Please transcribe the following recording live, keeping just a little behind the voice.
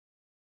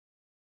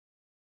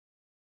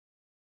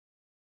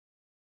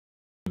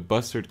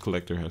Buzzard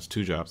collector has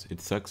two jobs.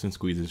 It sucks and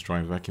squeezes,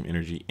 drawing vacuum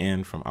energy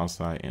in from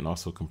outside and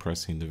also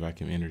compressing the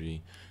vacuum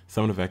energy.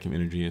 Some of the vacuum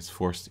energy is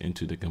forced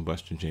into the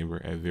combustion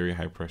chamber at very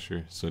high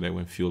pressure so that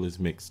when fuel is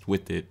mixed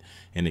with it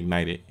and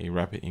ignited, a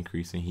rapid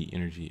increase in heat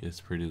energy is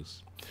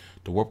produced.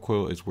 The warp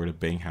coil is where the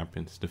bang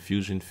happens. The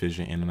fusion,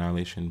 fission, and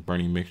annihilation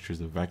burning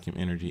mixtures of vacuum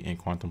energy and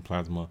quantum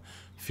plasma.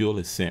 Fuel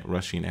is sent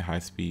rushing at high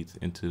speeds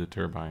into the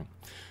turbine.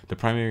 The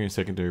primary and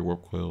secondary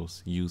warp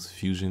coils use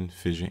fusion,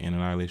 fission, and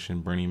annihilation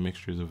burning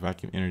mixtures of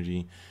vacuum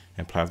energy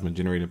and plasma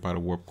generated by the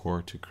warp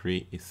core to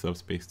create a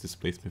subspace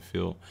displacement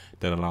field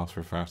that allows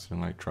for faster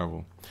than light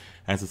travel.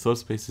 As the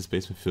subspace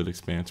displacement field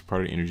expands,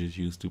 part of the energy is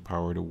used to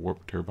power the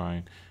warp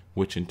turbine,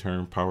 which in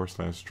turn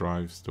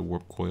powers/drives the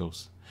warp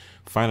coils.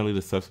 Finally,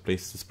 the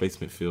subspace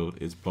displacement field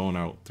is blown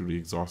out through the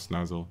exhaust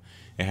nozzle.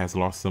 It has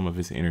lost some of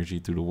its energy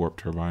through the warp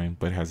turbine,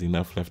 but has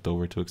enough left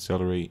over to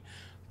accelerate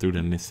through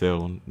the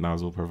nacelle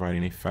nozzle,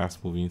 providing a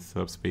fast-moving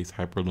subspace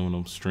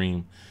hyperaluminum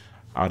stream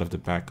out of the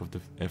back of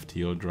the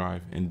FTO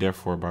drive, and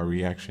therefore by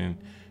reaction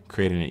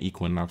creating an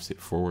equal and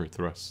opposite forward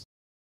thrust.